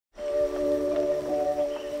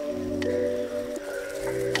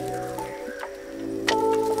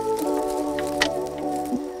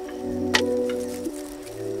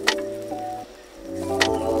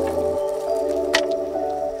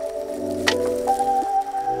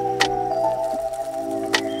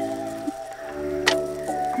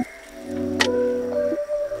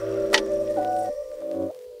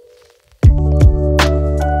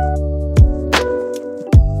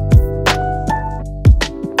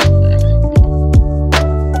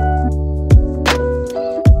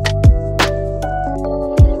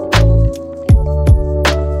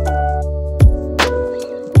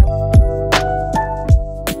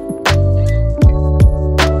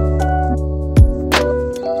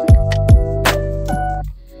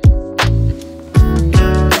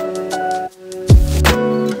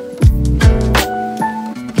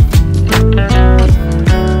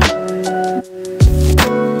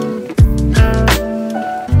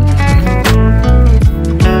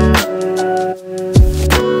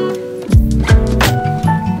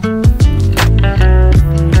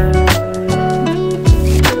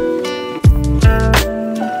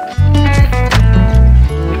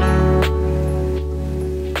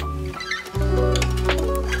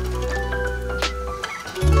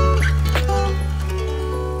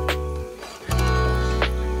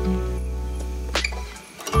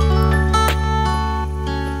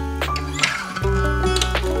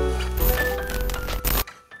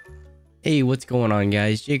Hey, what's going on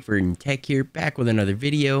guys? Jake from Tech here, back with another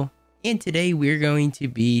video. And today we're going to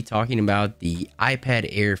be talking about the iPad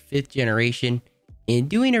Air 5th generation and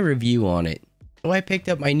doing a review on it. So I picked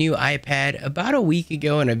up my new iPad about a week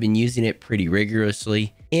ago and I've been using it pretty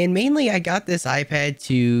rigorously. And mainly I got this iPad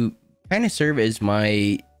to kind of serve as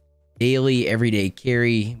my daily everyday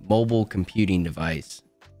carry mobile computing device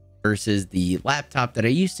versus the laptop that I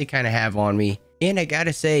used to kind of have on me. And I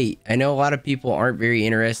gotta say, I know a lot of people aren't very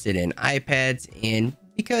interested in iPads, and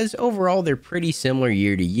because overall they're pretty similar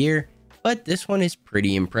year to year, but this one is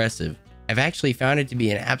pretty impressive. I've actually found it to be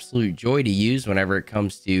an absolute joy to use whenever it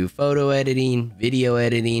comes to photo editing, video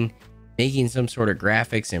editing, making some sort of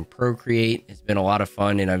graphics in Procreate. It's been a lot of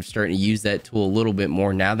fun and I'm starting to use that tool a little bit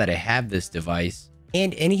more now that I have this device.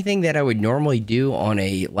 And anything that I would normally do on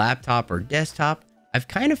a laptop or desktop, I've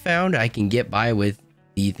kind of found I can get by with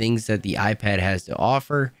the things that the iPad has to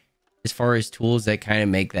offer as far as tools that kind of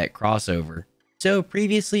make that crossover. So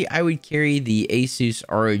previously I would carry the Asus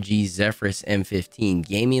ROG Zephyrus M15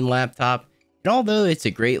 gaming laptop, and although it's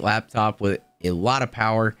a great laptop with a lot of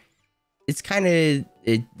power, it's kind of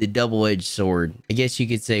the double-edged sword. I guess you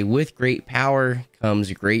could say with great power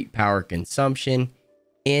comes great power consumption.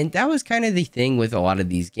 And that was kind of the thing with a lot of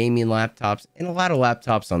these gaming laptops and a lot of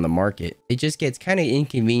laptops on the market. It just gets kind of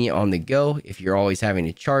inconvenient on the go if you're always having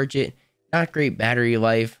to charge it. Not great battery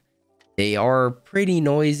life. They are pretty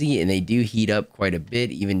noisy and they do heat up quite a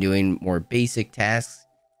bit, even doing more basic tasks.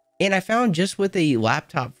 And I found just with a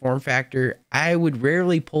laptop form factor, I would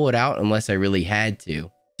rarely pull it out unless I really had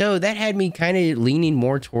to. So that had me kind of leaning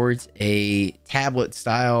more towards a tablet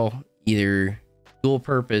style, either dual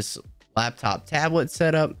purpose laptop tablet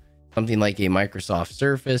setup, something like a Microsoft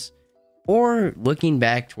Surface, or looking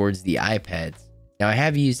back towards the iPads. Now I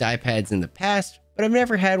have used iPads in the past, but I've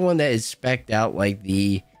never had one that is spec'd out like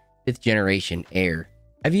the 5th generation Air.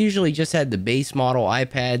 I've usually just had the base model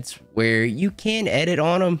iPads where you can edit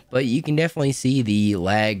on them, but you can definitely see the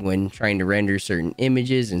lag when trying to render certain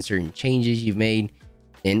images and certain changes you've made.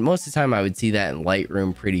 And most of the time I would see that in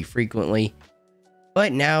Lightroom pretty frequently.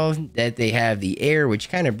 But now that they have the Air, which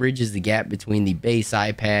kind of bridges the gap between the base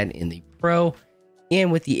iPad and the Pro,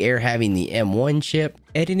 and with the Air having the M1 chip,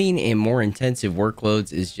 editing and more intensive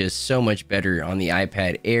workloads is just so much better on the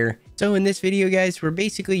iPad Air. So in this video guys, we're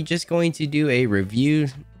basically just going to do a review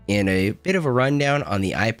and a bit of a rundown on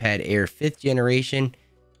the iPad Air 5th generation.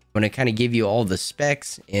 I'm going to kind of give you all the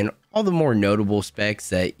specs and all the more notable specs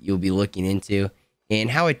that you'll be looking into and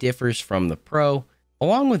how it differs from the Pro,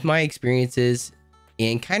 along with my experiences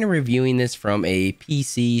and kind of reviewing this from a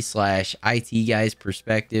PC/IT guy's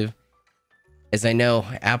perspective, as I know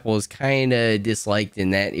Apple is kind of disliked in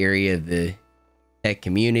that area of the tech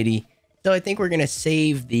community. So I think we're going to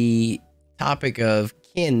save the topic of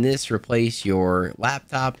can this replace your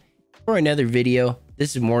laptop for another video.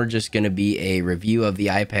 This is more just going to be a review of the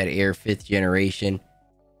iPad Air 5th generation,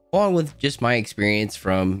 along with just my experience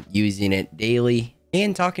from using it daily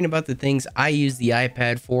and talking about the things I use the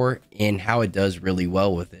iPad for and how it does really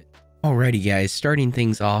well with it. Alrighty guys, starting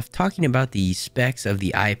things off, talking about the specs of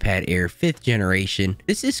the iPad Air 5th generation.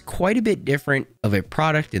 This is quite a bit different of a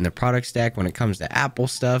product in the product stack when it comes to Apple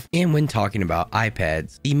stuff and when talking about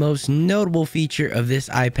iPads. The most notable feature of this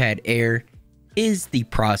iPad Air is the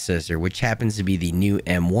processor, which happens to be the new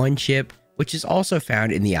M1 chip, which is also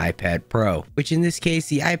found in the iPad Pro, which in this case,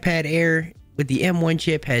 the iPad Air with the M1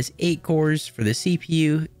 chip has 8 cores for the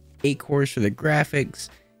CPU, 8 cores for the graphics,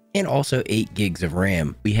 and also 8 gigs of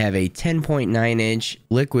RAM. We have a 10.9-inch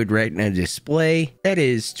liquid retina display that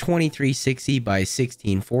is 2360 by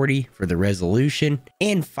 1640 for the resolution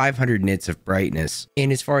and 500 nits of brightness.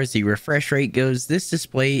 And as far as the refresh rate goes, this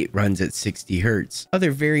display runs at 60 Hz.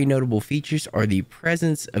 Other very notable features are the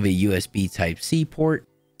presence of a USB Type-C port,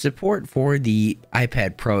 support for the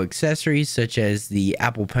iPad Pro accessories such as the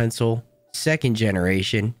Apple Pencil 2nd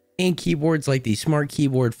generation, and keyboards like the Smart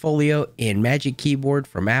Keyboard Folio and Magic Keyboard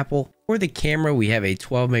from Apple. For the camera, we have a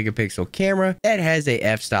 12 megapixel camera that has a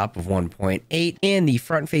f-stop of 1.8, and the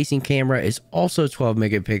front-facing camera is also 12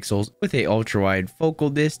 megapixels with a ultra-wide focal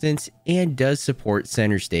distance and does support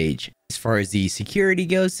center stage. As far as the security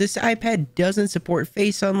goes, this iPad doesn't support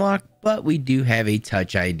Face Unlock, but we do have a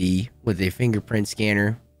Touch ID with a fingerprint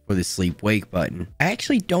scanner for the sleep wake button. I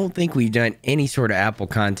actually don't think we've done any sort of Apple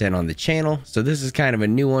content on the channel, so this is kind of a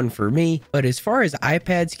new one for me. But as far as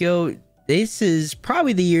iPads go, this is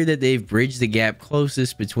probably the year that they've bridged the gap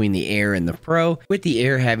closest between the Air and the Pro, with the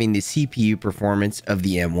Air having the CPU performance of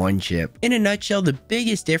the M1 chip. In a nutshell, the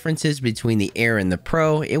biggest differences between the Air and the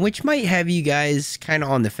Pro, and which might have you guys kind of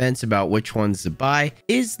on the fence about which ones to buy,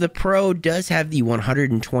 is the Pro does have the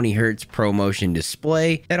 120Hz ProMotion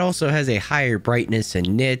display that also has a higher brightness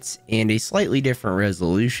and nits and a slightly different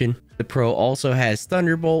resolution. The Pro also has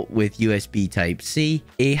Thunderbolt with USB Type-C,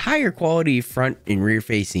 a higher quality front and rear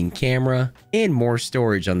facing camera, and more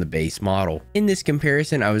storage on the base model. In this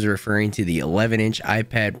comparison, I was referring to the 11-inch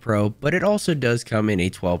iPad Pro, but it also does come in a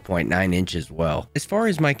 12.9 inch as well. As far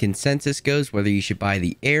as my consensus goes, whether you should buy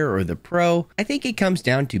the Air or the Pro, I think it comes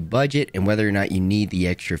down to budget and whether or not you need the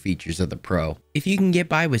extra features of the Pro. If you can get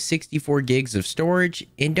by with 64 gigs of storage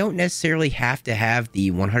and don't necessarily have to have the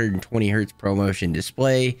 120Hz ProMotion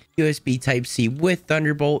display, USB Type-C with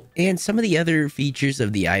Thunderbolt, and some of the other features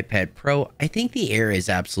of the iPad Pro, I think the Air is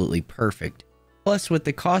absolutely perfect. Plus, with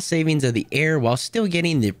the cost savings of the Air while still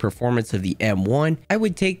getting the performance of the M1, I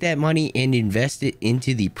would take that money and invest it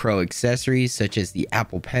into the Pro accessories such as the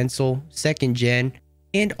Apple Pencil, 2nd Gen,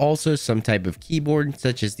 and also some type of keyboard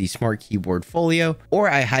such as the Smart Keyboard Folio, or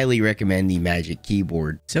I highly recommend the Magic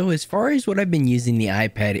Keyboard. So as far as what I've been using the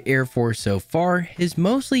iPad Air for so far has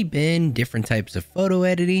mostly been different types of photo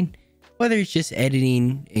editing, whether it's just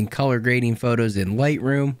editing and color grading photos in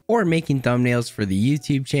Lightroom or making thumbnails for the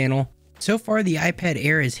YouTube channel. So far, the iPad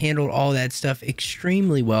Air has handled all that stuff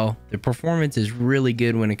extremely well. The performance is really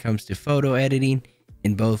good when it comes to photo editing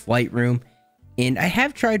in both Lightroom, and I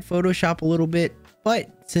have tried Photoshop a little bit,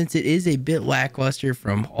 but since it is a bit lackluster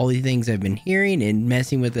from all the things I've been hearing and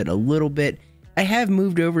messing with it a little bit, I have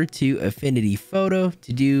moved over to Affinity Photo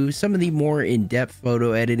to do some of the more in-depth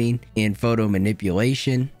photo editing and photo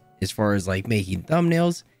manipulation as far as like making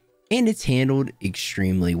thumbnails, and it's handled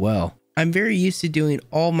extremely well. I'm very used to doing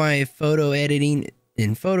all my photo editing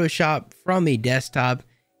in Photoshop from a desktop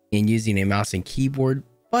and using a mouse and keyboard,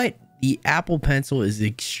 but the Apple Pencil is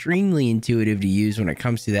extremely intuitive to use when it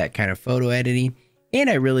comes to that kind of photo editing, and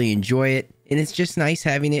I really enjoy it. And it's just nice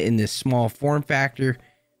having it in this small form factor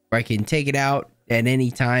where I can take it out at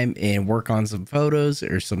any time and work on some photos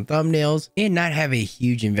or some thumbnails and not have a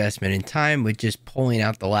huge investment in time with just pulling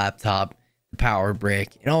out the laptop, the power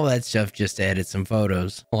brick, and all that stuff just to edit some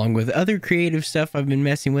photos. Along with other creative stuff I've been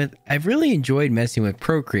messing with, I've really enjoyed messing with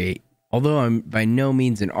Procreate. Although I'm by no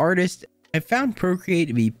means an artist, I found Procreate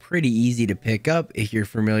to be pretty easy to pick up if you're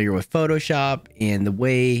familiar with Photoshop and the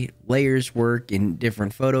way layers work in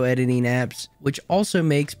different photo editing apps, which also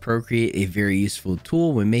makes Procreate a very useful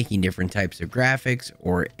tool when making different types of graphics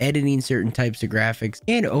or editing certain types of graphics,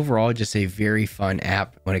 and overall just a very fun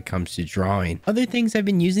app when it comes to drawing. Other things I've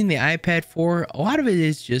been using the iPad for, a lot of it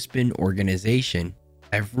has just been organization.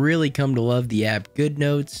 I've really come to love the app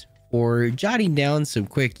GoodNotes for jotting down some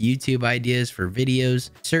quick YouTube ideas for videos,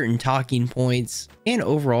 certain talking points, and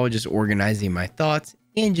overall just organizing my thoughts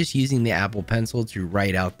and just using the Apple Pencil to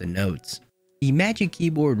write out the notes. The Magic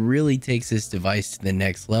Keyboard really takes this device to the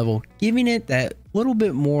next level, giving it that little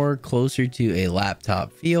bit more closer to a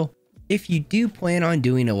laptop feel. If you do plan on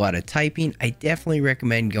doing a lot of typing, I definitely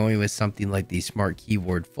recommend going with something like the Smart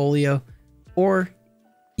Keyboard Folio or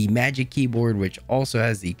the Magic Keyboard, which also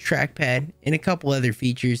has the trackpad and a couple other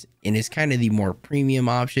features and is kind of the more premium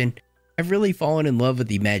option. I've really fallen in love with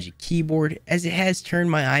the Magic Keyboard as it has turned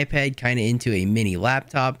my iPad kind of into a mini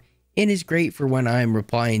laptop and is great for when I'm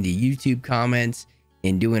replying to YouTube comments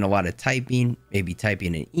and doing a lot of typing, maybe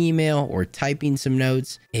typing an email or typing some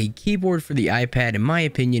notes. A keyboard for the iPad, in my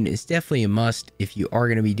opinion, is definitely a must if you are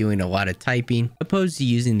going to be doing a lot of typing, opposed to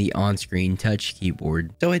using the on-screen touch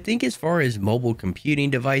keyboard. So I think as far as mobile computing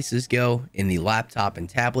devices go in the laptop and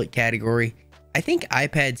tablet category, I think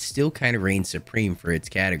iPad still kind of reigns supreme for its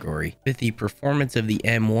category. With the performance of the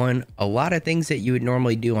M1, a lot of things that you would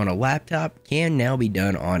normally do on a laptop can now be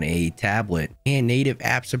done on a tablet. And native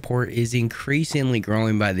app support is increasingly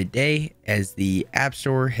growing by the day as the App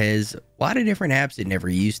Store has a lot of different apps it never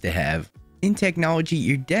used to have. In technology,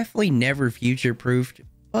 you're definitely never future-proofed,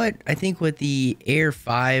 but I think with the Air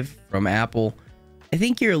 5 from Apple, I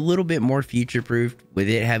think you're a little bit more future-proofed with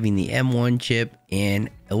it having the M1 chip and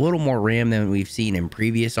a little more RAM than we've seen in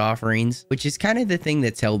previous offerings, which is kind of the thing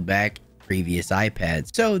that's held back previous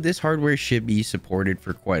iPads. So this hardware should be supported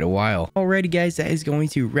for quite a while. Alrighty guys, that is going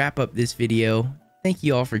to wrap up this video. Thank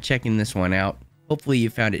you all for checking this one out. Hopefully you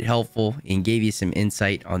found it helpful and gave you some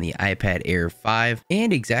insight on the iPad Air 5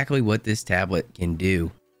 and exactly what this tablet can do.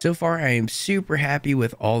 So far, I am super happy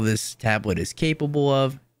with all this tablet is capable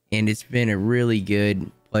of, and it's been a really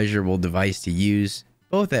good, pleasurable device to use.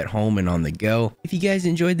 both at home and on the go. If you guys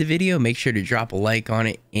enjoyed the video, make sure to drop a like on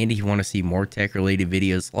it. And if you want to see more tech related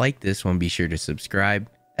videos like this one, be sure to subscribe.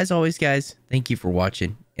 As always, guys, thank you for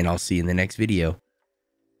watching, and I'll see you in the next video.